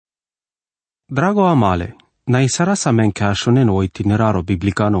Drago amale, na isara sa men ka shonen o itineraro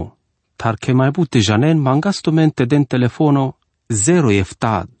biblicano, tar ke mai bute janen mangastumente den telefono 0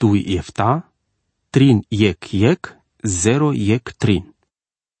 efta 2 efta, 3 yek 0 yek 3.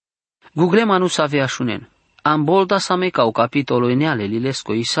 Google manu savea shunen. Ambolda sameka o capitolo ineale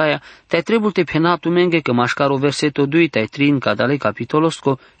lilesko Isaia, te trebute penatu menge că mașcaro verseto 2 te trin cadale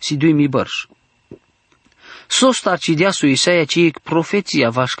capitolosco si 2000 bărș. Sosta cidia su Isaia ci profeția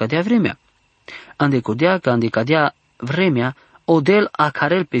vașca de vremea. Andecadea vremea, odel a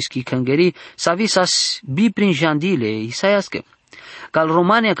carel peschi cângeri sa visas bi prin jandile Isaiasche. Cal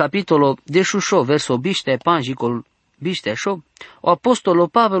Romania capitolo de șușo verso biște panjicol biște șo, o apostolo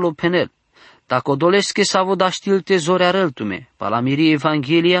Pavelo penel. Dacă dolesc să vă da știlte zorea răltume, pa la mirie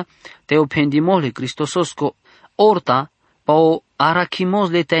Evanghelia, te o pendimole Cristososco, orta, pa o arachimos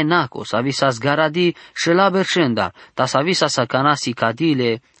te naco, sa visas garadi și la berșenda, ta sa visas canasi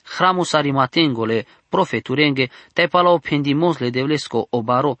cadile, hramus arimatengole, profeturenge, te pa la o pendimos de vlesco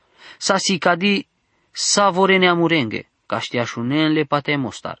obaro, sa si cadi sa vorenea murenge, ca știașunenle pate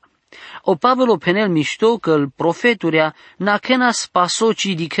mostar. O Pavelo penel mișto că profeturea nakenas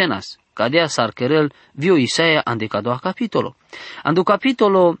pasoci dikenas, cadea sarcherel vio Isaia andecadoa capitolo. Ando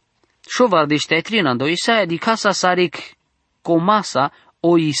capitolo șovar de ștetrin ando Isaia di casa saric comasa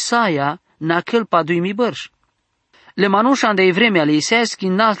o Isaia naquel pa 2000 bărș. Le manușa ande vremea le Isaia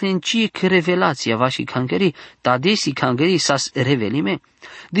schinnaslin cic revelația va și cangeri, ta desi cangeri sas revelime.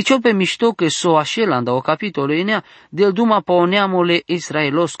 Dicio pe mișto că so așel anda o capitolo inea del duma pa o neamole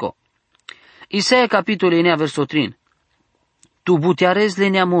israelosco. Isaia capitolo inea verso 3. Tu butearez le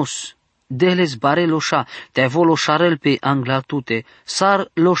neamos, deles bare loșa, te vo loșarel pe anglatute, sar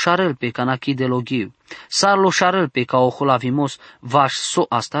loșarel pe canachi de logiu, sar loșarel pe ca oholavimos, vaș so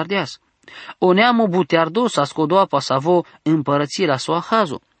astardeas. O neamo buteardos ascodoa pasavo împărățirea so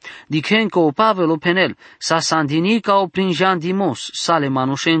ahazo. Dicen că o Pavelo penel, sa sandini ca o prinjandimos, sale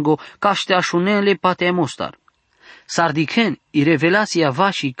manușengo, ca șteașunele patemostar. Sar dicen, i revelația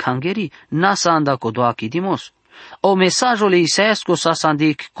vașii cangeri, nasa anda codoa chidimos. O mesajole Isaiasco sa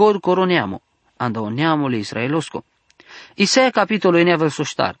sandic cor coroneamo, anda o neamole israelosco. Isaia capitolo enea verso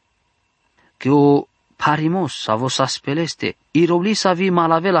star. Che o parimos sa vos aspeleste, i robli sa vi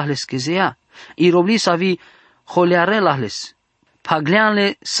malavelahles chezea, i robli sa vi holearelahles,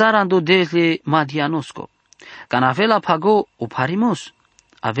 paglianle sarando desle madianosco. Can avela pago o parimos,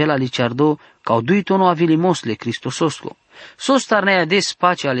 avela liciardo ca o duitono avilimosle Cristososco. Sostarnea des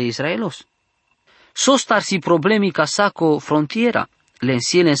pace ale Israelos. Sostar si problemi ca saco frontiera, le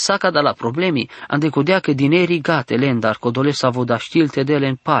însiele saca da la problemi, andecodea că dineri gate lendar codole sa voda știlte de le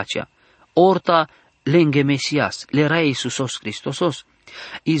în pacea, orta lenghe Mesias, le rai Iisusos Cristosos,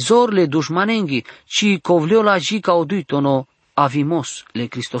 izor le dușmanenghi, ci covleo la jica o duitono avimos le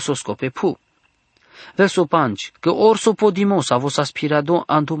Cristosos copepu. Verso 5, că or sopodimos avos aspirado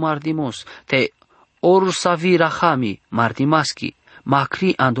antumardimos, te or savi rahami mardimaschi,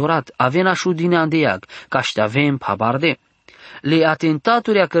 macri andorat, avena șudine andeag, ca șteavem pabarde. Le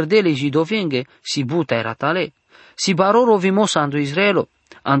atentaturi a cărdele jidovenge, si buta era tale, si baroro vimos andu Israelo,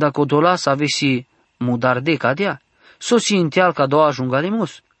 anda codolas avesi mudarde cadea, sosi inteal ca doua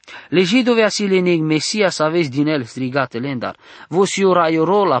ajungalimos. Le jidove asile neg Mesias aveți din el strigate lendar, vosi ora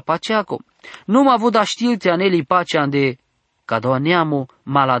ioro la paceaco, nu m-a văd aștilte aneli pacea ande, ca doua neamo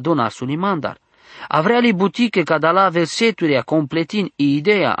maladona sulimandar. Avreali butiche ca da la verseturia completin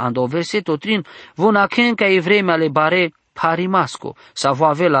ideea ando verseto trin vona kenca e vremea le bare parimasco sa vo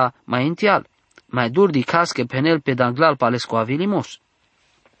avela mai ential mai dur di casche penel pedanglal palesco avilimos.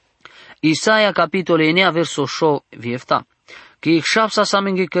 Isaia capitole enea verso sho viefta că ixapsa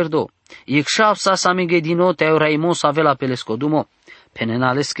samenge kerdo ixapsa samenge dino te raimos avela pelesco dumo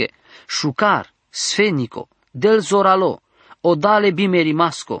penenalesche șucar sfenico del zoralo o dale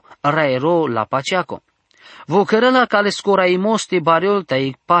bimerimasco, raero la paceaco. Vocărela cale scoraimos te bariol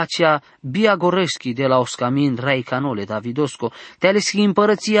tai pacea biagoreschi de la oscamin rai canole Davidosco, te aleschi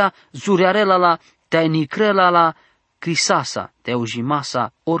împărăția zurearela la te nicrela la crisasa, te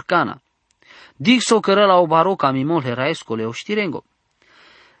ujimasa orcana. Dixo cărela o baroca mimole raescole o știrengo.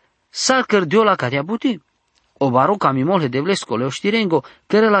 Sar cărdiola cadea buti. O baroca mimole de vlescole o știrengo,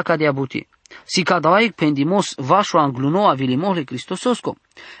 cărela cadea buti. Si cadaic pendimos vașo angluno avilimole Cristososco.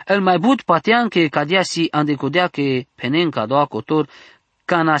 El mai but patean că cadea si andecodea că penen cadoa cotor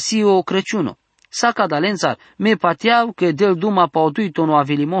canasio Crăciuno. Sa cadalențar me pateau că del duma pauduitono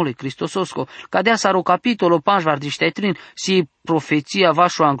avilimole Cristososco. Cadea sar o capitolo panjvar diștetrin si profeția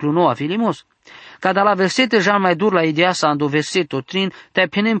vașo angluno avilimos. Cada la versete jan mai dur la ideea sa ando verseto trin te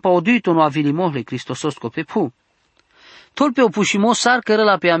penen pauduitono avilimole Cristososco pe pu. Tolpe opușimos sar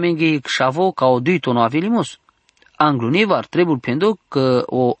cărăla pe amenghe xavo ca o duitono avilimos. Anglunivar trebul pendo că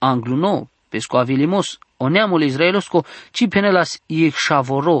o angluno pesco avilimos o neamul Israelosco ci penelas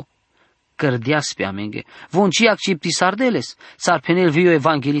xavoro cărdeas pe amenghe. Vonci accepti sardeles, sar penel vio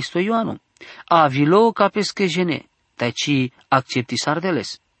evangelisto Ioanu. Avilo ca pesche jene, taci accepti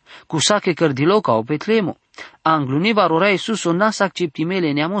sardeles. Cusake cărdilo ca o Betlemo. Anglunivar ora Iisus o nas accepti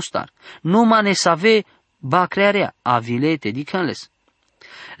mele neamostar. Numa ne save ba crearea avilete dicanles.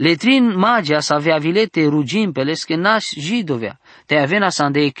 Letrin magia să avea avilete rugimpeles că naș jidovea. Te avena să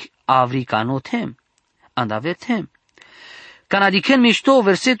andec avricanotem. Andavetem. Canadiken mișto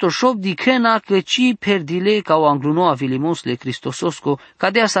versetul șop dicena că ci perdile ca o angluno avilimos le Cristososco,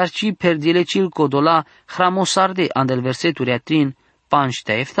 cadea s-ar ci perdile cil codola hramosarde, andel verseturi atrin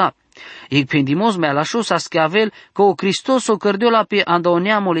panștea efta. Ig pendimos mea la șos aschiavel că o Cristos o cărdiola pe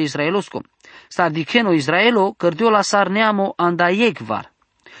andaoneamole Israelosco. Sar diceno Israelo cărdiola sar neamo andaiecvar.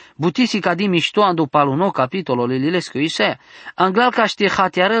 Butisi ca di mișto ando paluno capitolul lilesco Isaia. Anglal ca știe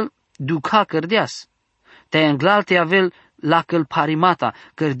hatiarel duca cărdeas. Te anglal te avel la căl parimata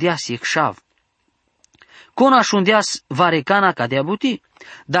cărdeas ecșav. Cona șundeas varecana ca de-a buti.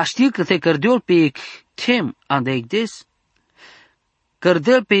 Dar știi că te cărdiol pe ec tem andaicdes?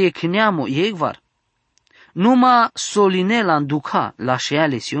 Cărdel pe ec neamo ecvar. Numa solinela înduca la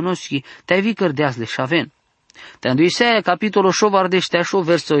șeale sionoschi, te-ai vi cărdeas le șaven. Te-andu Isaia capitolul șovardește șo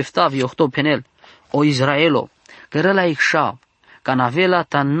verso eftavi ohto penel. O Israelo, cărăla ecșav. Ca navela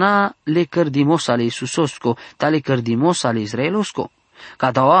ta na le cărdimos ale Iisusosco, ta le cărdimos ale Israelosco.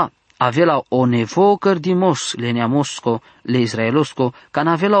 Ca daua avela o nevo cărdimos le neamosco, le Israelosco, ca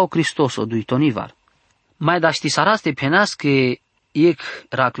navela o Cristoso duitonivar. Mai da ști saraste penas că ec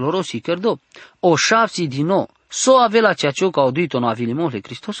raclorosi cărdo, o șapsi din nou, so avela ceea ce ca o duitono avilimos le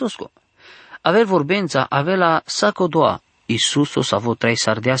Cristososco. Avel vorbența avela sacodoa, Iisuso s-a vot trai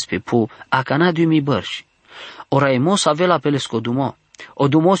sardeas pe pu, a canadiu mi bărși. Ora emos avela pelesco dumo, o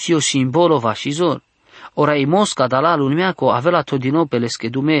dumos io simbolo vașizor. Ora emos cadala lunmeaco avela todino pelesche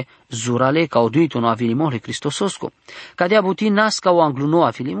dume zurale ca o duitono avilimos le Cristososco, ca de abutin nas ca o angluno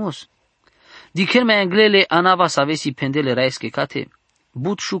avilimos. Dicher mai anglele anava să avesi pendele raesche cate,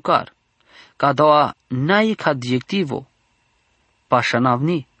 but șucar, ca doa naic adjectivo,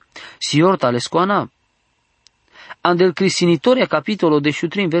 pașanavni, sior talescoana. Andel cristinitoria capitolo de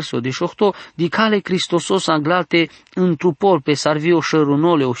șutrin verso de șohto, di cale Cristosos anglalte întrupol pe sarvio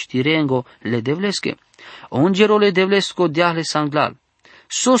șărunole o știrengo le devlesche. Ongero le devlesco diahle sanglal.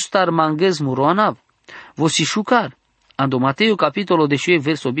 Sostar manghez muroanav, vosi șucar. Ando Mateiu capitolo de șue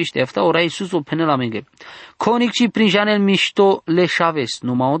verso biște efta ora Iisus o penela menge. Conic ci prin janel mișto le șaves,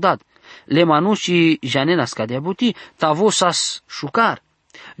 numai odat. Le manu și janena scadea buti, tavosas șucar.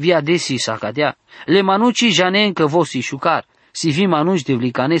 Via desi sa cadea. Le manuci janen că vosi șucar. Si vi manuci de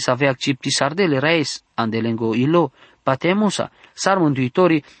vlicane să avea accepti sardele raes, andelengo ilo, patemusa, sar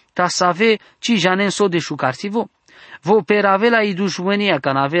mântuitorii, ta să ave ci janen so de șucar si vo. Vo per avela i dușmânia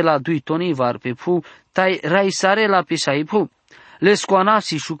ca navela dui tonivar pe pu, tai raisare la pisai pu. Le scoana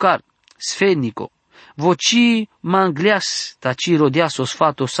si șucar, sfednico. Vo ci mangleas, ta ci rodeas o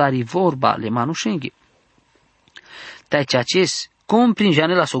sfato sari vorba le manușenghi. Tai ceaces, cum prin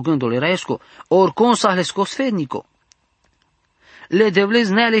janela so gândul eraesco, oricum s-a lesco sfednico. Le devlez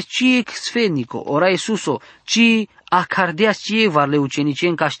neales ciec sfednico, ora Iisuso, ci acardeas cievar le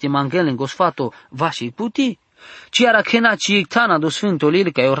ucenicien ca ște mangelen gosfato vașii puti, ci arachena ciec tana do sfântul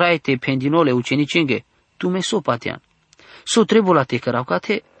lilica oraite pendinole ucenicenge, tu me so patian. So trebula te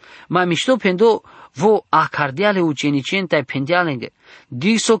căraucate, mai mișto pendo vo acardeale ucenicien tai pendialenge,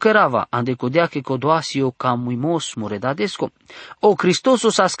 diso cărava, ande codea che codoasio ca muimos muredadesco, o Cristoso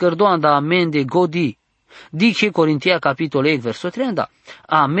sa scărdo anda amende godi, dice Corintia capitol 8 verso 30,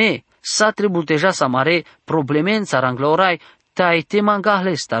 a me sa trebulteja sa mare problemența ranglorai, tai te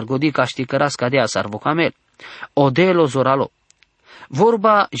mangahles tar godi ca ști căras cadea sarvocamel, odelo zoralo.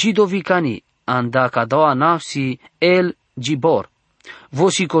 Vorba jidovicani, anda cadoa nafsi el gibor,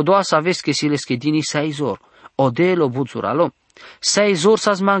 vosi codoa sa vezi che si le schedini saizor, odelo buțuralo, saizor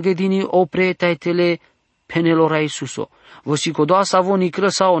sa smangedini opre taitele penelora Iisuso, vosi codoa sa voni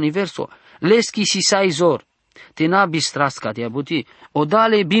crăsa universo, leschi si saizor, te nabi strasca de abuti,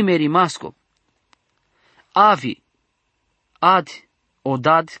 odale bimeri masco, avi, ad,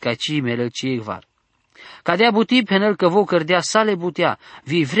 odad ca ci merel ciegvar. Cadea buti penel că vo cărdea sale butea,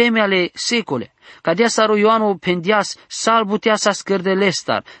 vi vremea le secole. Cadea saro Ioano pendias sal butea sa scărde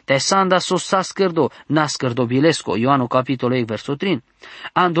lestar, te sanda sos sa scărdo, na scărdo bilesco, Ioano capitolo 1 verso 3.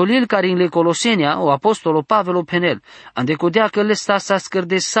 Andolil care in le Colosenia, o apostolo Pavelo penel, andecodea că lesta sa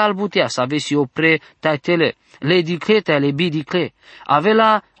scărde sal butea, sa vesi o pre taitele, le diclete le bidicle,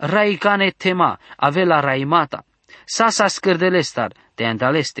 avela raicane tema, avela raimata, sa scărde lestar, te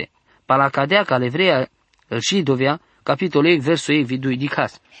andaleste, pala cadea ca levrea Židovia, capitolo 1 verso 1 vidui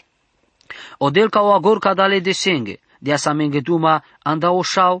dicas. Odel ca o agor ca dale de senge, de asa mengeduma anda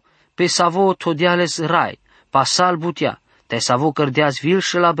oșau, pe savo todiales rai, pasal butea, te savo cărdeaz vil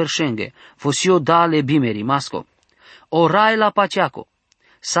și la berșenge, fosio dale bimeri masco. O rai la paceaco,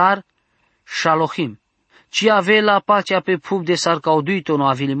 sar shalohim, ci ave la pacea pe pub de sar cauduito no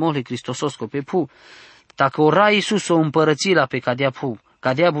avilimole cristososco pe pub, dacă o rai Iisus o împărății la pe cadea pub,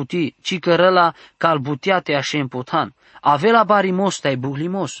 cadea buti, ci cărăla cal buteate așa potan, avea barimos tai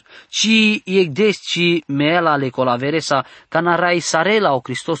buglimos, ci iegdes ci meela le colaveresa, canarai sarela o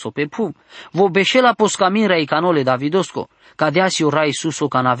Cristoso pe pub, vo beșela poscamin rai canole Davidosco, cadea si o rai suso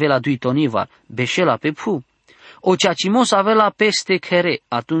canavela duitonivar, beșela pe pub. O ceacimos avea peste chere,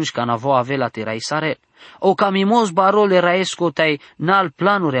 atunci canavo avea te rai sarel. O camimos barole raesco tai nal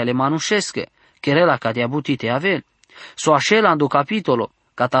planuri ale manușesche, cherela cadea buti te avel. So așelando capitolo,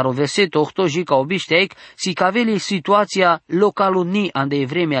 cataro verseto 8 jica obișteic, si caveli situația localuni ande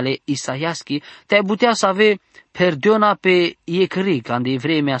vremea ale Isaiaschi, te putea să ave perdiona pe iecri, ande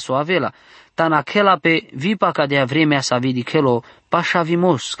vremea so avela, tanachela pe vipa ca de vremea să vidi chelo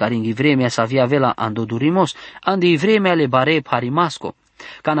pașavimos, care în vremea să avea avela andodurimos, ande vremea le bare parimasco,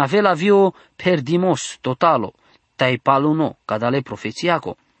 can avela vio perdimos totalo, tai paluno, cadale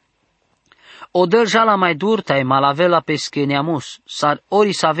profețiaco. O dăl jala mai dur tai malavela pesche neamos, sar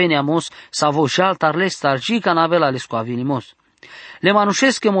ori sa veneamos, sa vo jal tarles targi ca navela les coavilimos. Le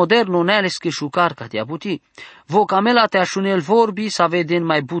manușesche modernu nealesche șucar ca te-a puti. Vo camela te așunel vorbi sa veden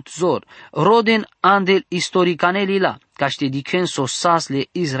mai but zor, roden andel istoricanelila, ca ște dicen sos sasle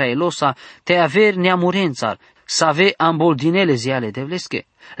Israelosa, te aver neamurențar, sa ve amboldinele ziale devlesche.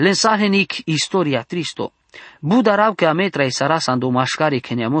 Lensahenic istoria tristo. Budarau che a metra e sarasa ando mașcare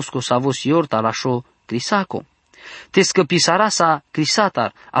che neamosco sa vos iorta la șo crisaco. Te scăpisarasa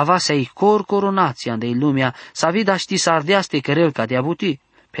crisatar, avasea i cor coronația de lumea, sa vida ști sardeaste cărel ca de abuti.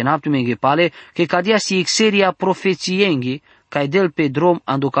 Penaptumenghe pale, che cadia si exeria profețienghi, ca del pe drom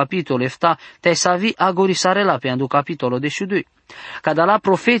ando capitolo efta, te savi agorisarela pe ando capitolo de șudui. Cada la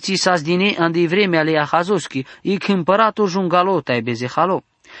profeții sa-s dine andi vremea le Ahazoschi, i câmpăratul jungalo tai bezehalo.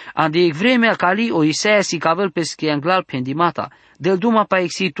 Andi vremea cali o Isaia si cavel pesche anglal pendimata, del duma pa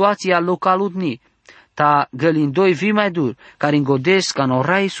ex situația localudni, ta gălindoi vi mai dur, care îngodesc ca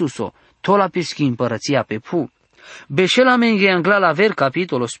norai suso, tola peschi împărăția pe pu. Beșela menghe anglal aver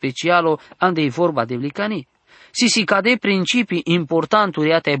capitolo specialo ande vorba de vlicani. Si cade principii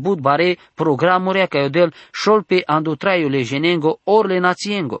importanturi ate bud bare programurea ca del șol pe andutraiu le jenengo or le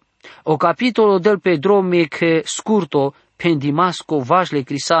națiengo. O capitolo del pe dromec scurto pendimasco vașle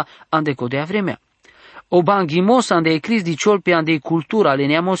crisa ande codea vremea. O banghimos ande ecris diciol pe ande cultura le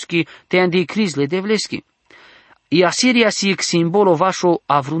neamoschi te ande cris le devleschi. I Asiria si ex simbolo vașo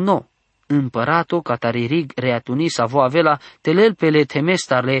avruno. Împărato cataririg reatuni sa vo avela telel pe le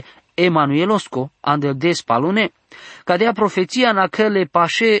temestarle Emanuelosco andel des palune. Cadea profeția na căle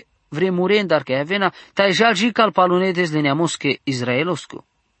pașe vremurendar că avena tai jalgi cal palunedes le neamosche Israelosco.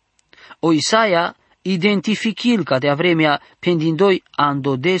 O Isaia identificil ca de vremea pendindoi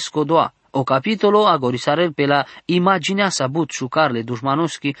andodesco doa. O capitolo agorisarel pe la imaginea sa but șucarle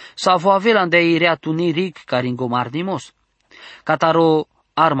dușmanoschi sa vo avela de reatuni ric caringomardimos. Cataro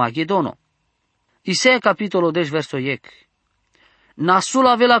Armagedono. Isaia capitolo 10 verso iec. Nasul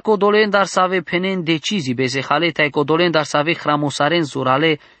avela codolen dar să ave penen decizii bezehaleta e codolen dar să ave hramosaren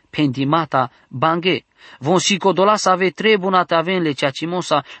zurale pendimata bange. Von si codola să ave trebuna te avenle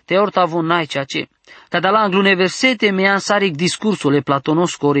ceacimosa te orta von nai ceace. Cada la anglune versete me ansaric discursul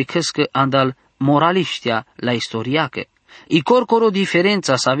platonosco recăscă andal moraliștia la istoriacă. I corcoro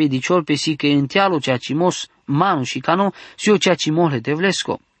diferența să ave diciol pe si că întealo ceacimos manu și cano si o ceacimole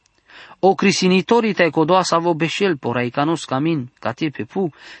devlesco. O crisinitorii te codoa să avo beșel porai canos camin ca te pe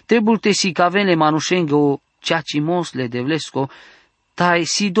pu, trebul te si cavenle manușengă o ceacimos le devlesco, tai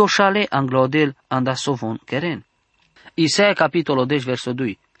si doșale anglodel andasovon keren. Isaia capitolo 10 verso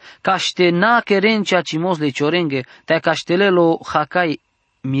 2. Caște na keren ceacimos le ciorenghe, tai caștelelo hacai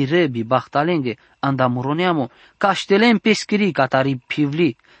mirebi bahtalenghe andamuroneamo, caștelen pesciri catari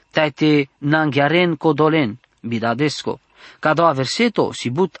pivli, tai te nanghiaren codolen bidadesco. Cada verseto si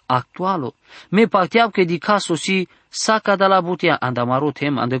but actualo. Me pacteab che di caso si saca da la butia andamaro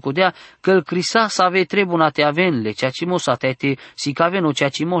tem andecodea că îl crisa să ave trebuna te aven le ceacimo sa te si caveno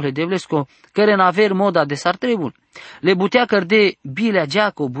ceacimo le devlesco care n-aver moda de sar trebun. Le butea cărde bilea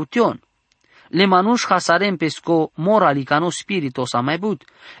geaco bution. Le manuș hasarem pesco moralicano spirito sa mai but.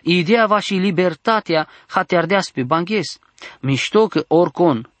 Ideea va și libertatea hateardeas pe banghes. Mișto că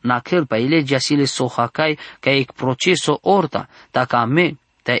oricon naquel pa ilegea si le sohacai ca ec proceso orta, dacă a me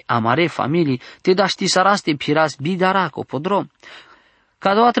te amare familii, te da ști saraste piras bidaraco podrom.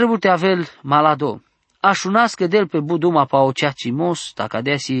 Cadoa trebuie te avel malado. Așunască del pe buduma pa o ceacimos, dacă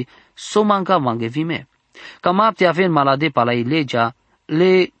dea si so manga vime. Cam apte aven malade pa la ilegea,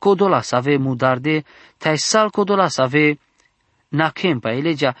 le codola să ave mudarde, te-ai sal codola să ave nakem pa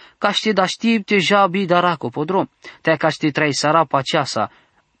ilegea, ca știe da știi te jabi daraco podrom, te-ai ca știe trai sara pa ceasa,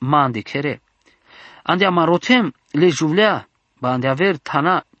 mande chere. Ande amarotem le juvlea, ba ande aver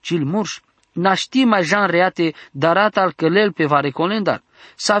tana cil murș, na știi mai jan reate darat al călel pe vare colendar,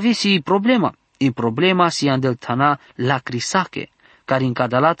 să avisi problema, e problema si andel tana la crisache, care în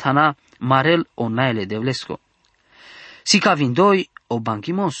cadala tana marel o naile de vlesco. Si ca vindoi o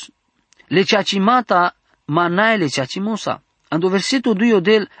banchimos. Le ceacimata manae le ceacimosa. Ando versetul 2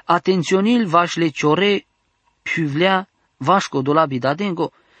 del atenționil vaș le ciore piuvlea vaș codola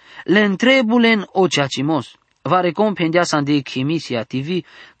bidadengo. Le întrebulen o ceacimos. Va recompendea să ande chimisia TV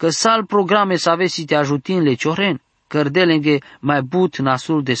că sal programe să aveți si te ajutin le cioren. Cărdelenghe mai but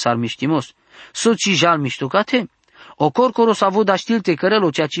nasul de sar miștimos. Soci jal miștocate. O corcoro s-a avut aștilte cărelo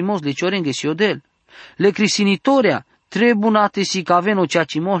ceacimos le ciorenghe si odel. Le crisinitoria trebunate si că avem o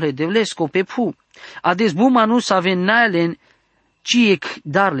ceacimohle de vlesco pe pu. Ades buma nu să avem naelen ciec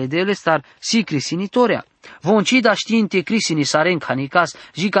darle de vlestar si crisinitoria. Von cida știinte crisini saren canicas,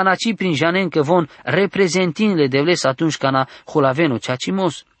 ji canaci prin janen că von reprezentinle de vles atunci cana holaveno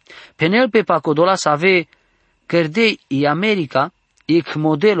ceacimos. Penel pe pacodola să ave cărdei i America, ec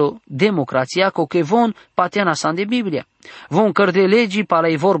modelo democrația co că von pateana san de Biblia. Von cărde legii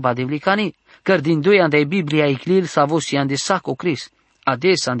palai vorba de vlicani. Căr din 2 ani de Biblia iclil s-a vos și an de saco Cris,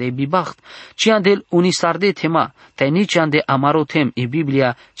 ades an de bibacht, ci an de unisarde tema, tai nici an de amarotem e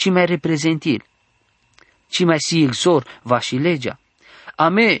Biblia, ci mai reprezentil, ci mai si exor va și legea. A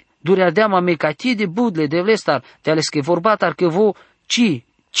me, dureardeam a me cati de budle de vlestar, te ales că vorbat ar că vo,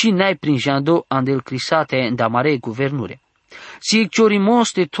 ci n-ai prin jando an del crisate îndamare guvernure. Si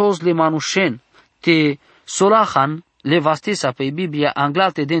ciorimos te toți le manușen, te solahan, le vastesa pe Biblia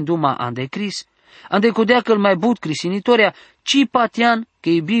anglalte den duma ande Cris, ande codea că-l mai but crisinitoria, ci patian că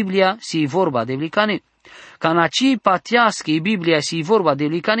e Biblia si vorba de vlicani. Ca na ci patias că e Biblia si vorba de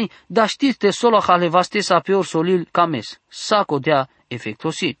vlicani, da știți te solaha le vastesa pe or solil cames, sa codea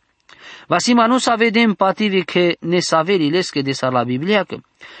efectosi. Vasima nu sa vedem pativi că ne saverilesche de sar la Biblia că,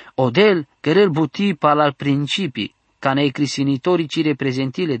 odel cărel buti pal al principii, ca ne crisinitorii ci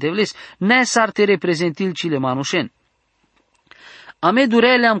reprezentile de vles, ne sarte reprezentil ci le manușen. Ame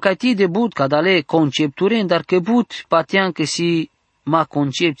durele am cati de but ca dale concepturen, dar că but patian că si ma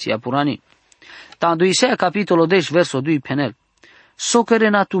concepția purani. Tandu Isaia capitolo 10 verso 2 penel. So care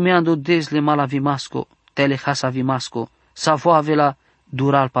natumeando desle malavimasco, tele hasavimasco, sa voavela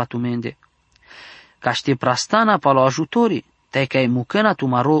dural patumende. Ca ște prastana palo ajutori, te ca e mucăna tu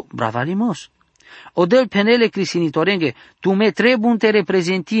maro bravalimos. Odel penele crisinitorengue, tu me trebun te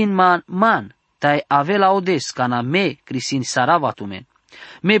reprezentin man, tai avela odes, ca na me crisin sarava tu men.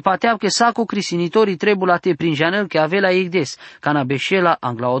 Me pateab că saco crisinitorii trebula te prin janel că avela igdes, ca na beșela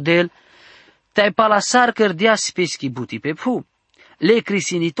angla odel, tai palasar cărdeas peschi buti pe pu. Le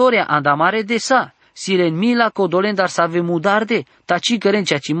crisinitoria andamare de sa, silen mila codolen dar să ave mudarde, taci căren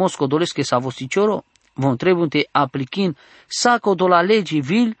cea cimos codolesc că s-a vosticioro. Von trebun te aplichin sa codola legii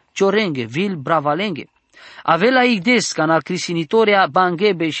vil ciorenghe, vil bravalenghe. Avela igdes ca na crisinitoria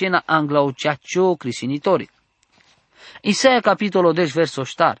banghe beșena anglau ceacio crisinitorii. Isaia capitolo 10 verso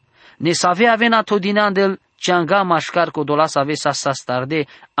star. Ne save avena todinandel ceanga mașcar codola să ave sa starde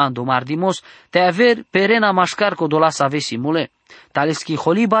andomardimos, te aver perena mașcar codola să ave simule. Taleschi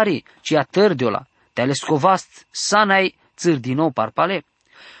holibari, cia tărdiola, te alescovast sanai țârdino parpale.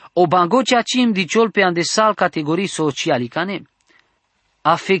 O bangocea cim diciol pe andesal categorii socialicane.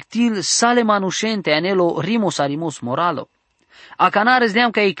 Afectil sale manușente anelo rimos arimos moralo. A canares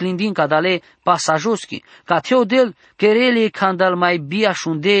deam ca e clindin ca dale pasajoschi, ca teodel kerele candal mai bia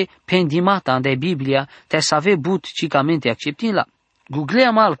șunde pendimata ande Biblia, te save but cicamente acceptin la.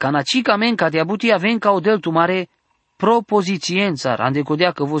 Googlea mal, ca na cicamen ca de abuti aven ca odel tu mare propozițiențar, ande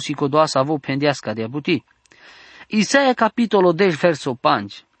codea că vosi codoa să avo pendeasca de abuti. Isaia capitolo 10 verso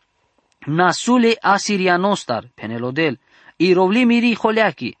 5. Nasule asirianostar, penelodel, I rovli miri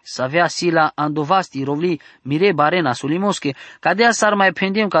holeaki, savea sila andovasti i rovli mire barena sulimoske, cadea sar mai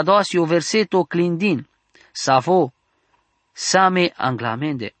pendem ca doasi o verseto clindin, savo, same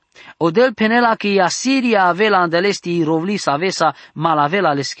anglamende. Odel penela că Asiria avea andelesti i rovli savesa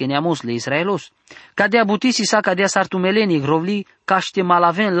malavela le scheniamos le Israelos. Cadea butisi sa cadea sartumeleni rovli caște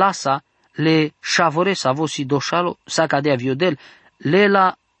malaven lasa le șavore savosi doșalo sa cadea viodel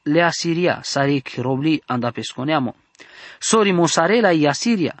lela le Asiria saric rovli anda pesconeamo. Sori mosarela i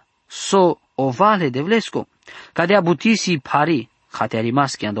Asiria so ovale de vlesco cadea butisi pari hatea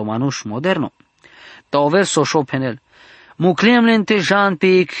rimaschi andomanuș moderno. Ta over so șo penel Muclemlente Jean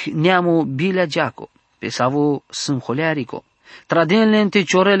peic neamu bilea geaco, pe savo sânholearico. Tradenlente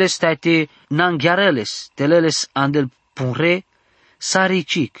ciorele state nanghiareles, teleles andel punre,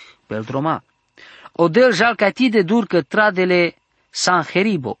 saricic, peldroma. Odel jalcati de dur că tradele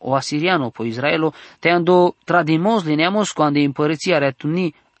Sanheribo, o asiriano po Israelo, te ando tradimos le neamos cu ande împărăția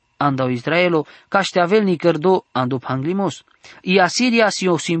reatuni andau Israelo, ca șteavelni cărdo ando panglimos. I Asiria si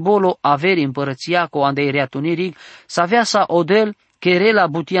o simbolo averi împărăția cu andei reatunirig, savea sa odel kerela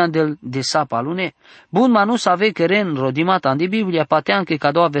butian del de sapa lune. Bun manu save keren rodimat andi Biblia patean che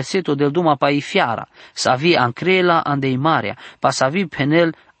cadoa verseto del duma pa i fiara, savi ancrela andei marea, pa savi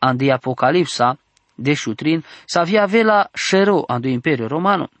penel andi Apocalipsa, de șutrin, savi avela șero ando Imperiul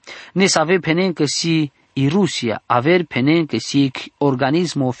Romano. Ne save penen că si i Rusia aver penen că si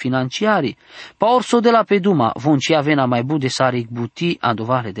organismo financiari, pa orso de la peduma vonci avena mai bude saric buti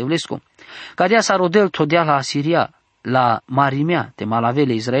andovale de vlesco. Cadea sa rodel todea la Asiria, la marimea de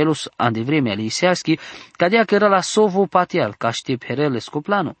malavele Israelos ande vremea le Iseaschi, cadea că era la sovo patial, ca ște perele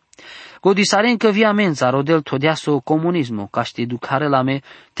scoplano. Godisaren că via menza rodel todea so comunismo, ca ște ducare la me,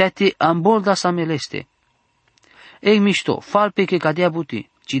 teate ambolda sa meleste. Ei mișto, falpe că cadea buti,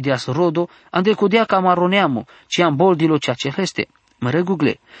 ci deas rodo, ande codea ca maroneamo, ci amboldilo cea celeste. Mă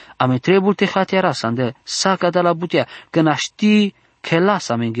regugle, ame trebul te hatearas, ande saca de la butea, că naști că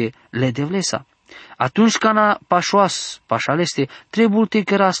lasa menge le devlesa. Atunci cana pașoas, pașaleste, trebul te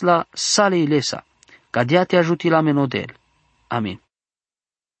căras la sale ilesa, ca dea te ajuti la menodel. Amin.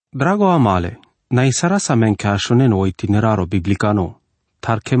 Drago amale, na isarasa mencașonen o itineraro biblicano,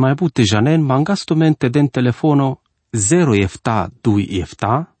 tar che mai bute janen mangastumente den telefono 0 efta 2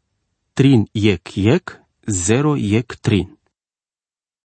 efta, 3 iec 0 iec 3.